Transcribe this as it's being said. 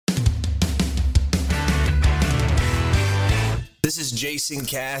This is Jason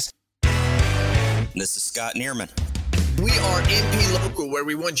Cass. This is Scott Neerman. We are NP Local, where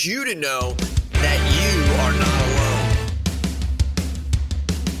we want you to know that you are not alone.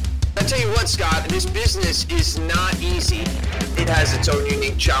 I tell you what, Scott, this business is not easy. It has its own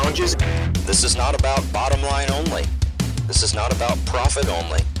unique challenges. This is not about bottom line only. This is not about profit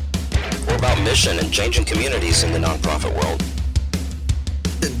only. We're about mission and changing communities in the nonprofit world.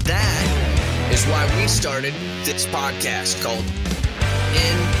 That is why we started this podcast called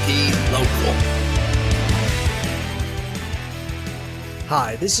NP Local.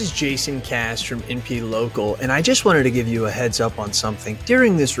 Hi, this is Jason Cass from NP Local, and I just wanted to give you a heads up on something.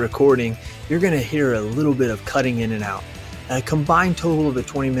 During this recording, you're going to hear a little bit of cutting in and out. A combined total of a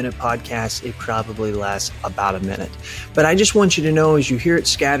 20-minute podcast, it probably lasts about a minute. But I just want you to know, as you hear it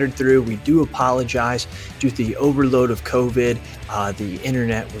scattered through, we do apologize due to the overload of COVID. The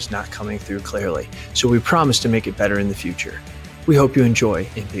internet was not coming through clearly. So we promise to make it better in the future. We hope you enjoy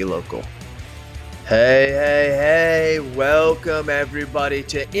NP Local. Hey, welcome everybody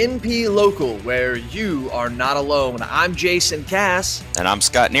to NP Local, where you are not alone. I'm Jason Cass. And I'm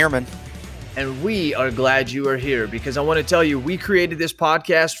Scott Neerman. And we are glad you are here, because I want to tell you, we created this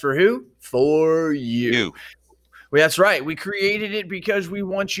podcast for who? For you. Well, that's right. We created it because we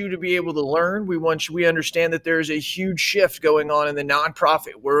want you to be able to learn. We understand that there's a huge shift going on in the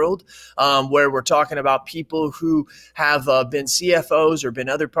nonprofit world, where we're talking about people who have been CFOs or been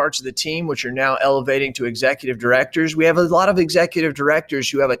other parts of the team, which are now elevating to executive directors. We have a lot of executive directors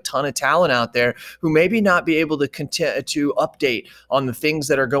who have a ton of talent out there who maybe not be able to update on the things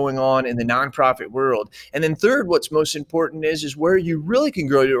that are going on in the nonprofit world. And then third, what's most important is where you really can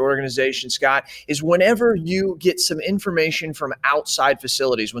grow your organization, Scott, is whenever you get some information from outside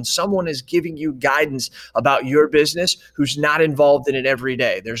facilities, when someone is giving you guidance about your business who's not involved in it every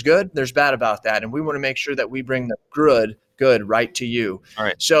day. There's good, there's bad about that. And we want to make sure that we bring the good right to you. All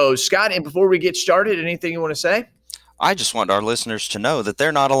right. So Scott, and before we get started, anything you want to say? I just want our listeners to know that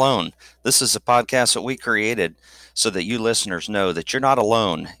they're not alone. This is a podcast that we created so that you listeners know that you're not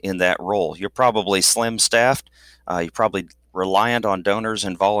alone in that role. You're probably slim staffed. You're probably reliant on donors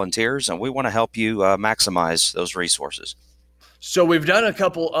and volunteers, and we want to help you maximize those resources. So we've done a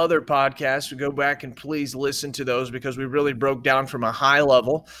couple other podcasts. So go back and please listen to those, because we really broke down from a high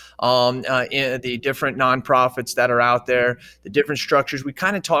level in the different nonprofits that are out there, the different structures. We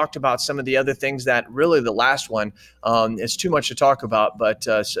kind of talked about some of the other things that really the last one is too much to talk about. But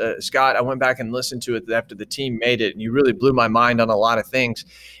Scott, I went back and listened to it after the team made it, and you really blew my mind on a lot of things.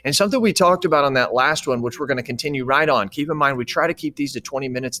 And something we talked about on that last one, which we're going to continue right on. Keep in mind, we try to keep these to 20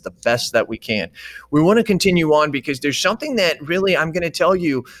 minutes the best that we can. We want to continue on because there's something that really, I'm going to tell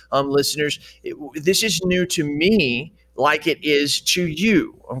you, listeners, this is new to me, like it is to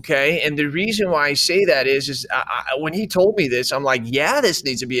you, okay? And the reason why I say that is when he told me this, I'm like, yeah, this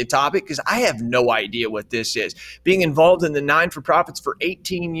needs to be a topic, because I have no idea what this is. Being involved in the non-for-profits for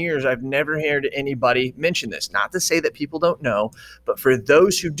 18 years, I've never heard anybody mention this. Not to say that people don't know, but for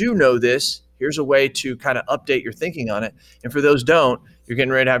those who do know this, here's a way to kind of update your thinking on it. And for those don't, you're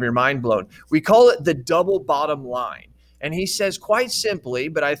getting ready to have your mind blown. We call it the double bottom line. And he says quite simply,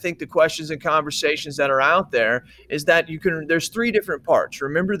 but I think the questions and conversations that are out there is that there's three different parts.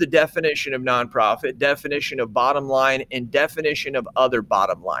 Remember the definition of nonprofit, definition of bottom line, and definition of other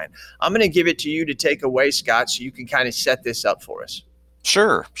bottom line. I'm going to give it to you to take away, Scott, so you can kind of set this up for us.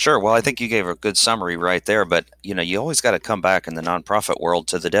 Sure. Well, I think you gave a good summary right there, but you always got to come back in the nonprofit world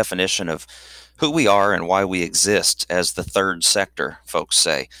to the definition of who we are and why we exist as the third sector, folks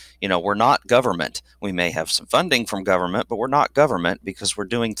say. We're not government. We may have some funding from government, but we're not government because we're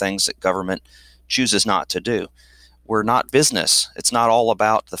doing things that government chooses not to do. We're not business. It's not all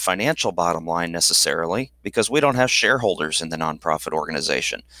about the financial bottom line necessarily, because we don't have shareholders in the nonprofit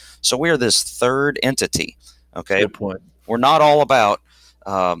organization. So we're this third entity. Okay. Good point. We're not all about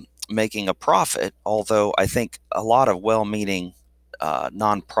making a profit, although I think a lot of well-meaning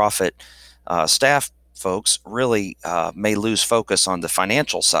nonprofit staff folks really may lose focus on the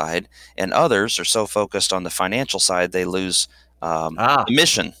financial side, and others are so focused on the financial side they lose the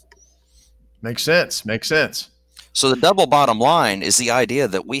mission. Makes sense. So the double bottom line is the idea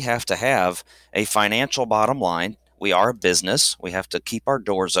that we have to have a financial bottom line. We are a business. We have to keep our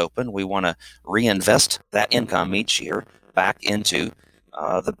doors open. We want to reinvest that income each year back into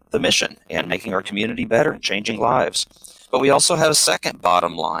the mission and making our community better and changing lives. But we also have a second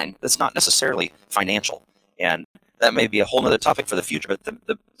bottom line that's not necessarily financial. And that may be a whole other topic for the future, but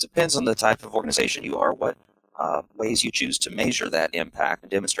it depends on the type of organization you are, what ways you choose to measure that impact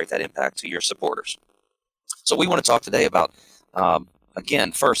and demonstrate that impact to your supporters. So we want to talk today about,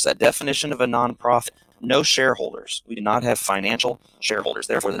 again, first, that definition of a nonprofit. no shareholders. We do not have financial shareholders.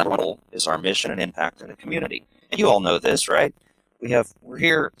 Therefore, the number one goal is our mission and impact in the community. And you all know this, right? We're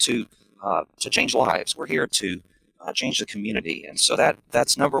here to change lives. We're here to change the community, and so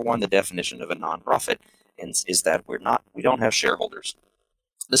that's number one. The definition of a nonprofit is that we don't have shareholders.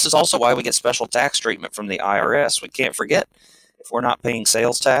 This is also why we get special tax treatment from the IRS. We can't forget, if we're not paying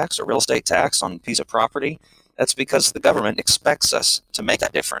sales tax or real estate tax on a piece of property, that's because the government expects us to make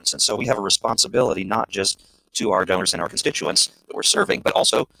that difference. And so we have a responsibility not just to our donors and our constituents that we're serving, but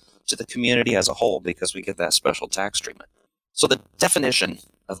also to the community as a whole, because we get that special tax treatment. So the definition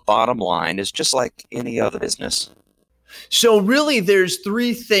of bottom line is just like any other business. So really, there's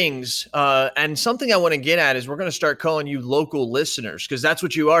three things, and something I want to get at is we're going to start calling you local listeners, because that's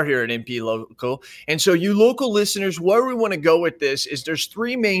what you are here at MP Local. And so you local listeners, where we want to go with this is there's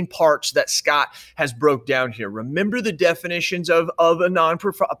three main parts that Scott has broke down here. Remember the definitions of a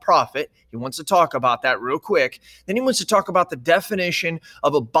non-profit. He wants to talk about that real quick. Then he wants to talk about the definition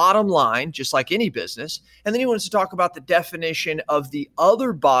of a bottom line, just like any business. And then he wants to talk about the definition of the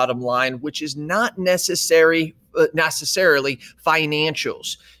other bottom line, which is not necessarily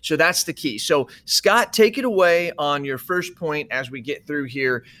financials. So that's the key. So Scott, take it away on your first point as we get through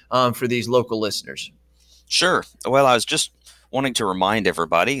here for these local listeners. Sure. Well, I was just wanting to remind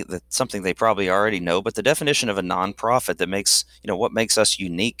everybody that something they probably already know, but the definition of a nonprofit that makes, what makes us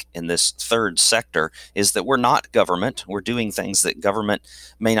unique in this third sector is that we're not government. We're doing things that government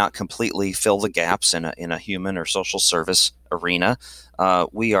may not completely fill the gaps in a human or social service arena.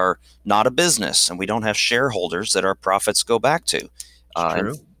 We are not a business, and we don't have shareholders that our profits go back to.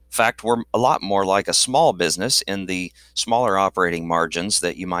 True. In fact, we're a lot more like a small business in the smaller operating margins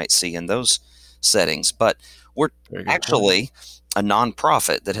that you might see in those settings. But we're actually a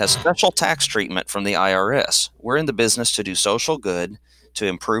nonprofit that has special tax treatment from the IRS. We're in the business to do social good, to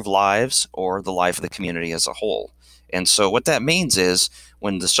improve lives or the life of the community as a whole. And so what that means is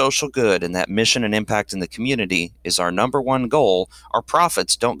when the social good and that mission and impact in the community is our number one goal, our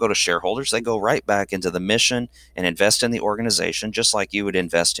profits don't go to shareholders. They go right back into the mission and invest in the organization, just like you would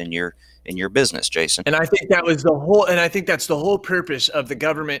invest in your business, Jason. And I think that's the whole purpose of the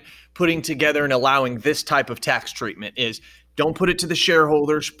government putting together and allowing this type of tax treatment is don't put it to the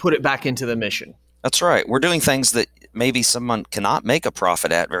shareholders, put it back into the mission. That's right. We're doing things that maybe someone cannot make a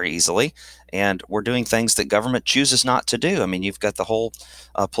profit at very easily, and we're doing things that government chooses not to do. I mean, you've got the whole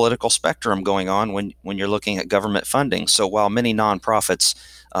political spectrum going on when you're looking at government funding. So while many nonprofits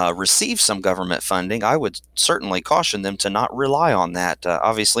receive some government funding, I would certainly caution them to not rely on that.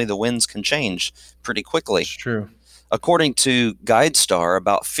 Obviously, the winds can change pretty quickly. It's true. According to GuideStar,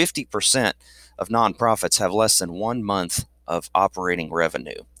 about 50% of nonprofits have less than 1 month of operating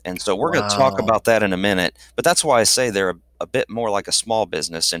revenue. And so we're going to talk about that in a minute, but that's why I say they're a bit more like a small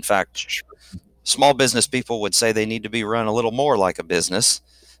business. In fact, small business people would say they need to be run a little more like a business.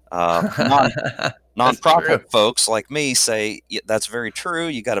 Nonprofit folks like me say that's very true.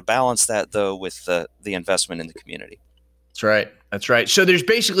 You got to balance that, though, with the investment in the community. That's right. That's right. So there's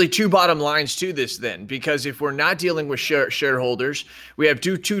basically two bottom lines to this then, because if we're not dealing with shareholders, we have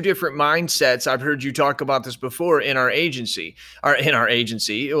two different mindsets. I've heard you talk about this before in our agency.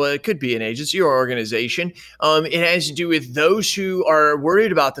 Well, it could be an agency or organization. It has to do with those who are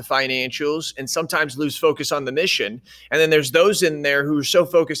worried about the financials and sometimes lose focus on the mission. And then there's those in there who are so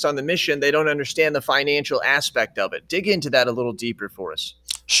focused on the mission, they don't understand the financial aspect of it. Dig into that a little deeper for us.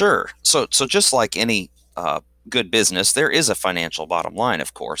 Sure. So just like any good business, there is a financial bottom line,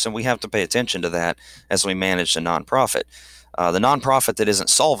 of course, and we have to pay attention to that as we manage the nonprofit. The nonprofit that isn't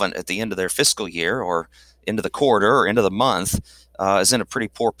solvent at the end of their fiscal year or into the quarter or into the month is in a pretty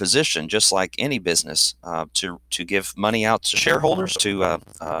poor position, just like any business, to give money out to shareholders, to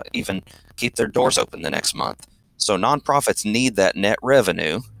even keep their doors open the next month. So nonprofits need that net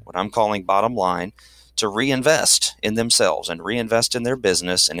revenue, what I'm calling bottom line, to reinvest in themselves and reinvest in their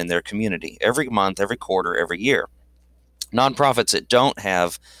business and in their community every month, every quarter, every year. Nonprofits that don't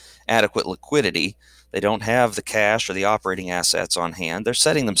have adequate liquidity, they don't have the cash or the operating assets on hand, they're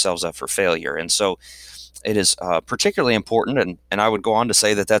setting themselves up for failure. And so it is particularly important, and I would go on to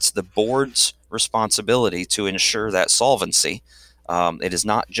say that that's the board's responsibility to ensure that solvency. It is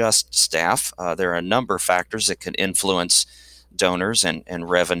not just staff. There are a number of factors that can influence donors and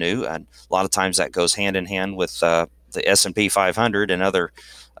revenue, and a lot of times that goes hand in hand with the S&P 500 and other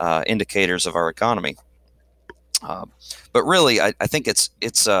indicators of our economy. But really, I think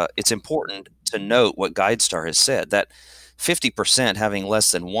it's important to note what GuideStar has said, that 50% having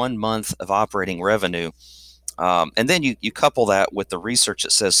less than 1 month of operating revenue, and then you couple that with the research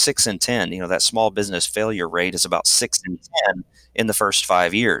that says 6 in 10. That small business failure rate is about 6 in 10 in the first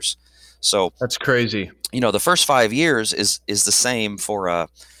 5 years. So, That's crazy. the first 5 years is the same for a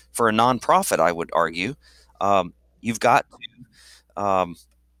nonprofit, I would argue. Um, you've got um,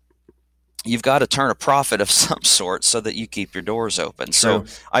 you've got to turn a profit of some sort so that you keep your doors open. So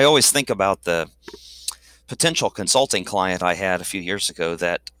True. I always think about the potential consulting client I had a few years ago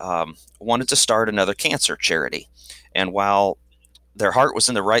that wanted to start another cancer charity. And while their heart was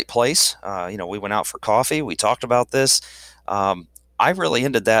in the right place, we went out for coffee, we talked about this. I really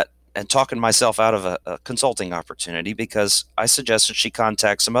ended that and talking myself out of a consulting opportunity because I suggested she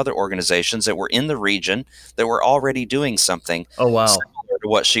contact some other organizations that were in the region that were already doing something Oh, wow. similar to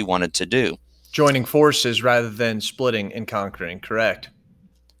what she wanted to do. Joining forces rather than splitting and conquering. Correct.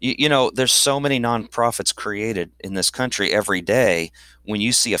 There's so many nonprofits created in this country every day. When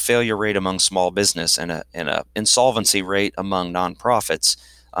you see a failure rate among small business and a insolvency rate among nonprofits,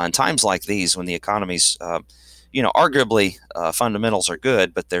 in times like these, when the economy's, arguably fundamentals are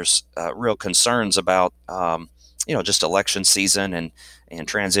good, but there's real concerns about, just election season and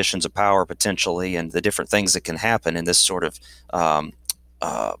transitions of power potentially, and the different things that can happen in this sort of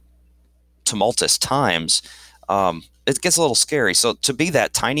tumultuous times. It gets a little scary. So to be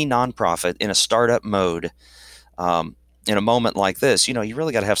that tiny nonprofit in a startup mode, in a moment like this, you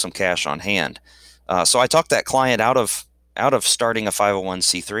really got to have some cash on hand. So I talked that client out of starting a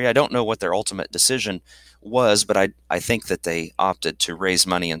 501c3. I don't know what their ultimate decision was, but I think that they opted to raise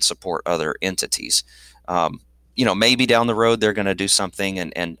money and support other entities. Maybe down the road they're going to do something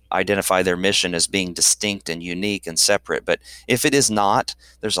and identify their mission as being distinct and unique and separate. But if it is not,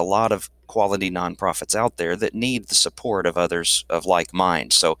 there's a lot of quality nonprofits out there that need the support of others of like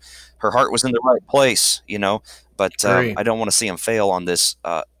mind. So her heart was in the right place, but I don't want to see them fail on this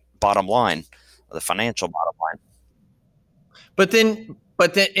bottom line, the financial bottom line.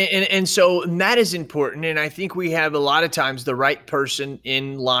 And so that is important. And I think we have a lot of times the right person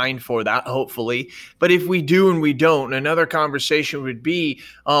in line for that, hopefully. But if we do and we don't, another conversation would be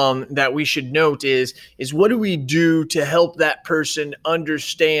that we should note is what do we do to help that person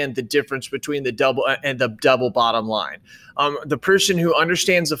understand the difference between the double bottom line? The person who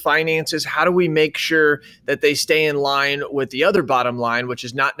understands the finances, how do we make sure that they stay in line with the other bottom line, which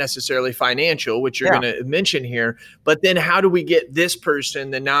is not necessarily financial, which you're going to mention here, but then how do we get this person,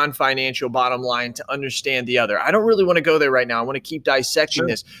 the non-financial bottom line, to understand the other? I don't really want to go there right now. I want to keep dissecting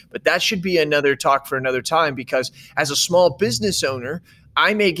this, but that should be another talk for another time, because as a small business owner,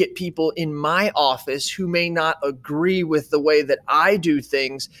 I may get people in my office who may not agree with the way that I do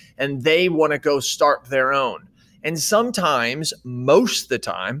things, and they want to go start their own. And sometimes, most of the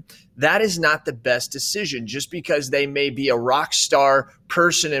time, that is not the best decision. Just because they may be a rock star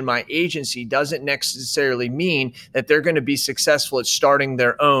person in my agency doesn't necessarily mean that they're going to be successful at starting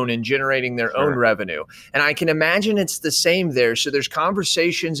their own and generating their own revenue. And I can imagine it's the same there. So there's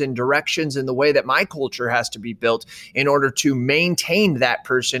conversations and directions in the way that my culture has to be built in order to maintain that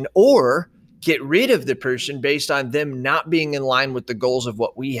person or get rid of the person based on them not being in line with the goals of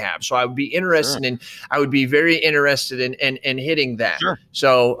what we have. So I would be interested in, I would be very interested in hitting that. Sure.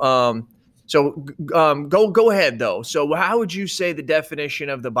 So, go ahead though. So how would you say the definition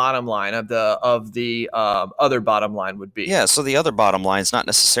of the bottom line of the other bottom line would be? Yeah. So the other bottom line is not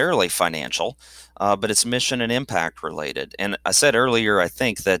necessarily financial, but it's mission and impact related. And I said earlier, I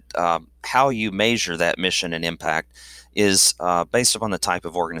think that how you measure that mission and impact is based upon the type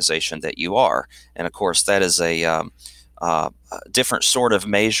of organization that you are. And of course, that is a different sort of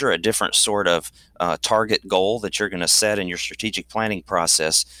measure, a different sort of target goal that you're going to set in your strategic planning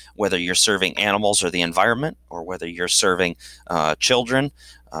process, whether you're serving animals or the environment, or whether you're serving children,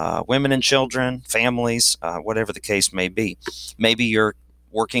 women and children, families, whatever the case may be. Maybe you're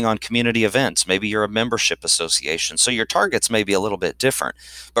working on community events. Maybe you're a membership association. So your targets may be a little bit different,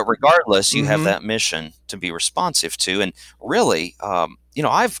 but regardless, you have that mission to be responsive to. And really,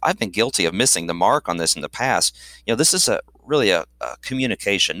 I've been guilty of missing the mark on this in the past. This is really a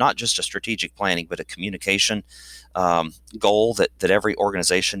communication, not just a strategic planning, but a communication goal that every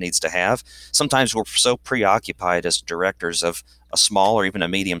organization needs to have. Sometimes we're so preoccupied as directors of a small or even a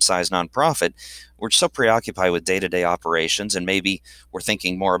medium-sized nonprofit, we're so preoccupied with day-to-day operations, and maybe we're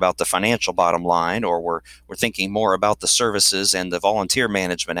thinking more about the financial bottom line, or we're thinking more about the services and the volunteer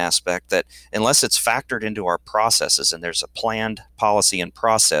management aspect, that unless it's factored into our processes and there's a planned policy and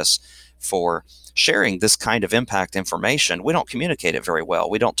process for sharing this kind of impact information, we don't communicate it very well.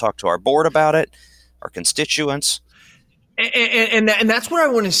 We don't talk to our board about it, our constituents. And that's what I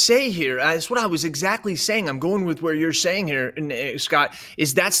want to say here. That's what I was exactly saying. I'm going with where you're saying here, Scott,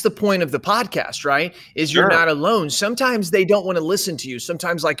 is that's the point of the podcast, right? Is you're Sure. not alone. Sometimes they don't want to listen to you.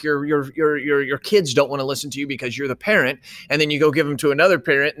 Sometimes like your kids don't want to listen to you because you're the parent, and then you go give them to another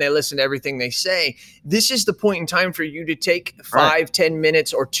parent and they listen to everything they say. This is the point in time for you to take 5-10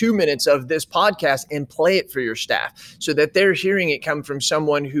 minutes or 2 minutes of this podcast and play it for your staff so that they're hearing it come from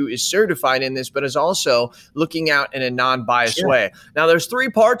someone who is certified in this, but is also looking out in a non-biased way. Now, there's 3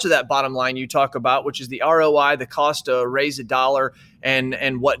 parts of that bottom line you talk about, which is the ROI, the cost to raise a dollar,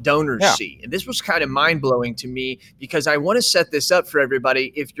 and what donors see. And this was kind of mind-blowing to me because I want to set this up for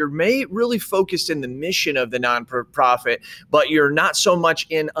everybody. If you're really focused in the mission of the nonprofit, but you're not so much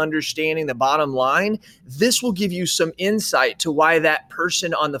in understanding the bottom line, this will give you some insight to why that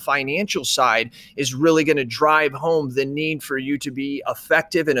person on the financial side is really going to drive home the need for you to be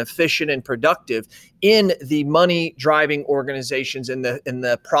effective and efficient and productive in the money driving organizations in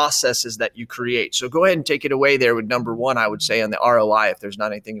the processes that you create. So go ahead and take it away there with number 1, I would say, on the ROI, if there's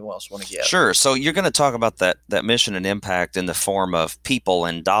not anything you else want to give. Sure. So you're going to talk about that mission and impact in the form of people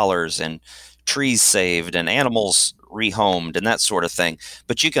and dollars and trees saved and animals rehomed and that sort of thing.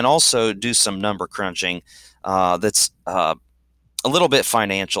 But you can also do some number crunching that's a little bit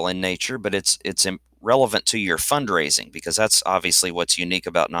financial in nature, but it's relevant to your fundraising, because that's obviously what's unique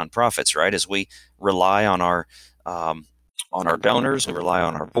about nonprofits, right? Is we rely on our donors, we rely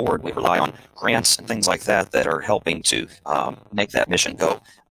on our board, we rely on grants and things like that are helping to make that mission go.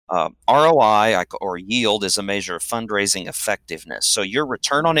 ROI, or yield, is a measure of fundraising effectiveness. So your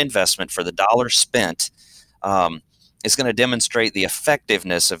return on investment for the dollar spent is going to demonstrate the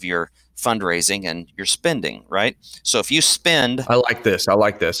effectiveness of your fundraising and your spending, right? So if you spend, I like this.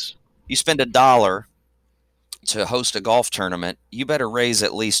 You spend $1 to host a golf tournament, you better raise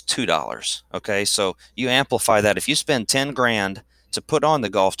at least $2. Okay, so you amplify that. If you spend 10 grand to put on the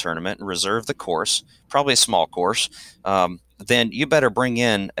golf tournament and reserve the course, probably a small course, then you better bring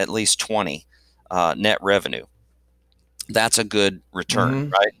in at least 20 net revenue. That's a good return,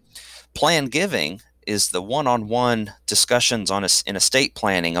 right? Plan giving is the one-on-one discussions in estate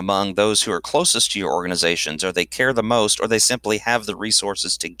planning among those who are closest to your organizations, or they care the most, or they simply have the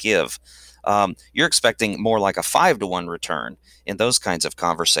resources to give. You're expecting more like a 5-to-1 return in those kinds of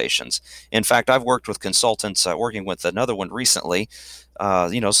conversations. In fact, I've worked with consultants, working with another one recently,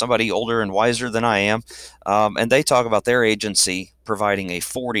 somebody older and wiser than I am, and they talk about their agency providing a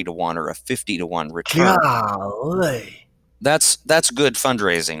 40-to-1 or a 50-to-1 return. Golly. That's good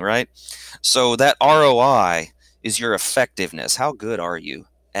fundraising, right? So that ROI is your effectiveness. How good are you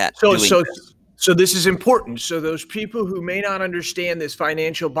at doing this? So this is important. So those people who may not understand this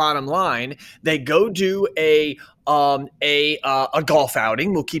financial bottom line, they go do a golf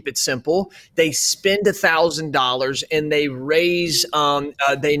outing. We'll keep it simple. They spend $1,000 and they raise,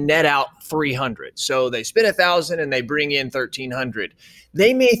 they net out $300. So they spend $1,000 and they bring in $1,300.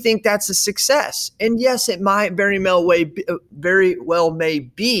 They may think that's a success, and yes, it might very well may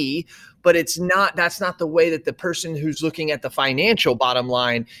be. But it's not. That's not the way that the person who's looking at the financial bottom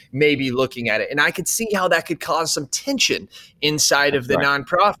line may be looking at it. And I could see how that could cause some tension inside of the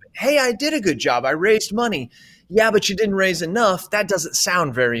nonprofit. Hey, I did a good job. I raised money. Yeah, but you didn't raise enough. That doesn't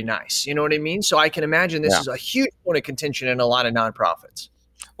sound very nice. You know what I mean? So I can imagine this is a huge point of contention in a lot of nonprofits.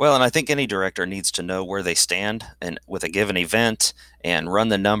 Well, and I think any director needs to know where they stand and with a given event and run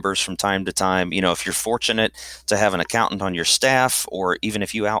the numbers from time to time. If you're fortunate to have an accountant on your staff, or even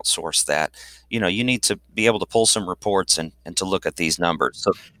if you outsource that, you need to be able to pull some reports and to look at these numbers.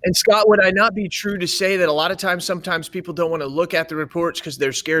 So, and Scott, would I not be true to say that a lot of times, sometimes people don't want to look at the reports because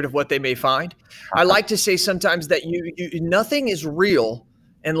they're scared of what they may find? I like to say sometimes that nothing is real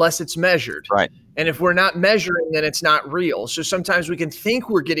unless it's measured. Right. And if we're not measuring, then it's not real. So sometimes we can think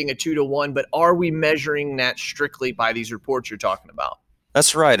we're getting a 2-to-1, but are we measuring that strictly by these reports you're talking about?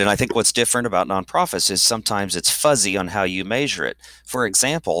 That's right. And I think what's different about nonprofits is sometimes it's fuzzy on how you measure it. For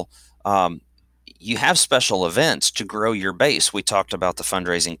example, you have special events to grow your base. We talked about the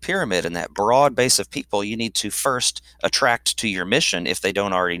fundraising pyramid, and that broad base of people you need to first attract to your mission if they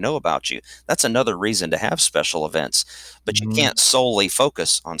don't already know about you. That's another reason to have special events. But you can't solely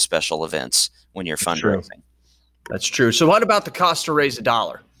focus on special events when you're fundraising. That's true. So what about the cost to raise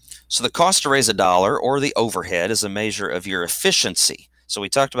 $1? So the cost to raise $1, or the overhead, is a measure of your efficiency. So we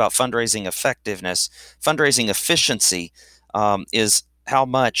talked about fundraising effectiveness. Fundraising efficiency is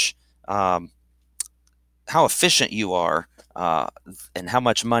how efficient you are, and how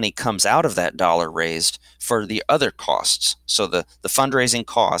much money comes out of that dollar raised for the other costs. So the fundraising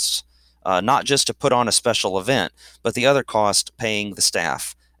costs, not just to put on a special event, but the other cost, paying the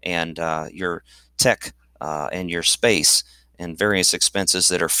staff and your tech and your space and various expenses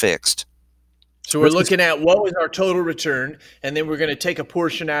that are fixed. So we're looking at what was our total return, and then we're going to take a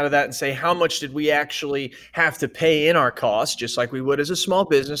portion out of that and say how much did we actually have to pay in our costs, just like we would as a small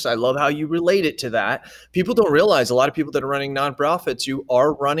business. I love how you relate it to that. People don't realize, a lot of people that are running nonprofits, you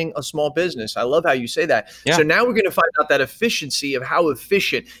are running a small business. I love how you say that. Yeah. So now we're going to find out that efficiency of how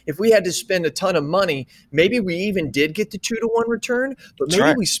efficient. If we had to spend a ton of money, maybe we even did get the 2-to-1 return, but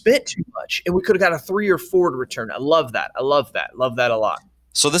maybe we spent too much and we could have got a 3 or 4 to return. I love that. I love that. Love that a lot.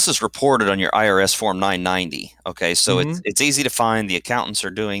 So this is reported on your IRS Form 990. Okay, so it's easy to find. The accountants are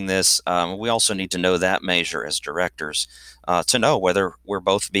doing this. We also need to know that measure as directors to know whether we're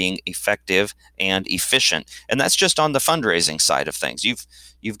both being effective and efficient. And that's just on the fundraising side of things.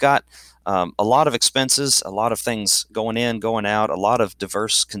 You've got a lot of expenses, a lot of things going in, going out, a lot of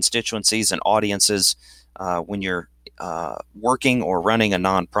diverse constituencies and audiences when you're working or running a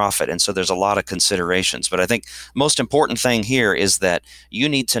nonprofit. And so there's a lot of considerations. But I think most important thing here is that you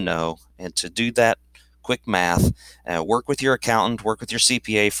need to know, and to do that quick math, work with your accountant, work with your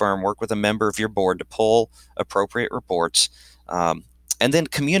CPA firm, work with a member of your board to pull appropriate reports, and then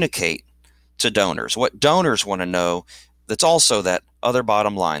communicate to donors. What donors want to know, that's also that other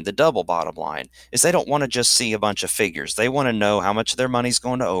bottom line, the double bottom line, is they don't want to just see a bunch of figures. They want to know how much of their money's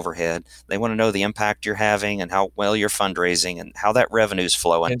going to overhead. They want to know the impact you're having and how well you're fundraising and how that revenue's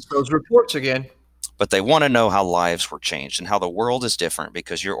flowing. It's those reports again. But they want to know how lives were changed and how the world is different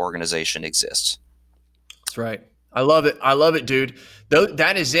because your organization exists. That's right. I love it. I love it, dude.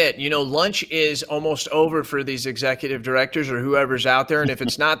 That is it. You know, lunch is almost over for these executive directors or whoever's out there. And if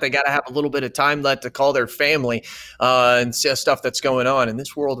it's not, they got to have a little bit of time left to call their family and see stuff that's going on in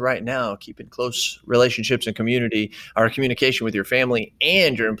this world right now. Keeping close relationships and communication with your family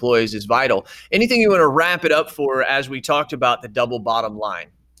and your employees is vital. Anything you want to wrap it up for as we talked about the double bottom line?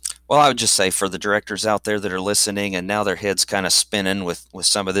 Well, I would just say for the directors out there that are listening and now their head's kind of spinning with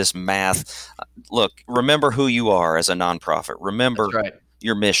some of this math, look, remember who you are as a nonprofit. Remember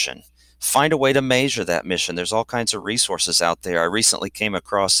your mission. Find a way to measure that mission. There's all kinds of resources out there. I recently came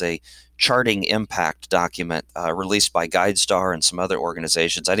across a charting impact document released by GuideStar and some other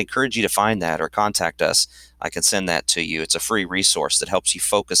organizations. I'd encourage you to find that or contact us. I can send that to you. It's a free resource that helps you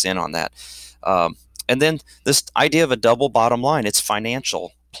focus in on that. And then this idea of a double bottom line, it's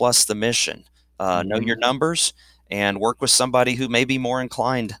financial plus the mission. Know your numbers and work with somebody who may be more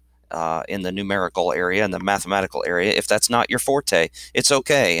inclined in the numerical area and the mathematical area. If that's not your forte, it's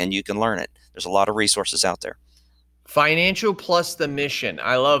okay, and you can learn it. There's a lot of resources out there. Financial plus the mission.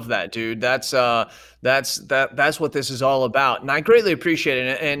 I love that, dude. That's what this is all about, and I greatly appreciate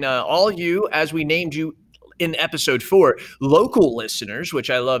it. And all you, as we named you in episode 4, local listeners, which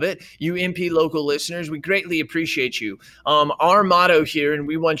I love it. You MP local listeners, we greatly appreciate you. Our motto here, and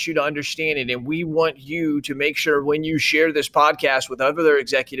we want you to understand it, and we want you to make sure when you share this podcast with other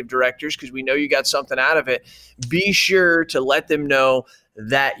executive directors, because we know you got something out of it, be sure to let them know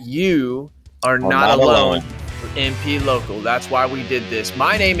that you are not alone. MP Local. That's why we did this.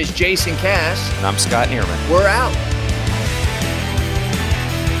 My name is Jason Cass. And I'm Scott Neerman. We're out.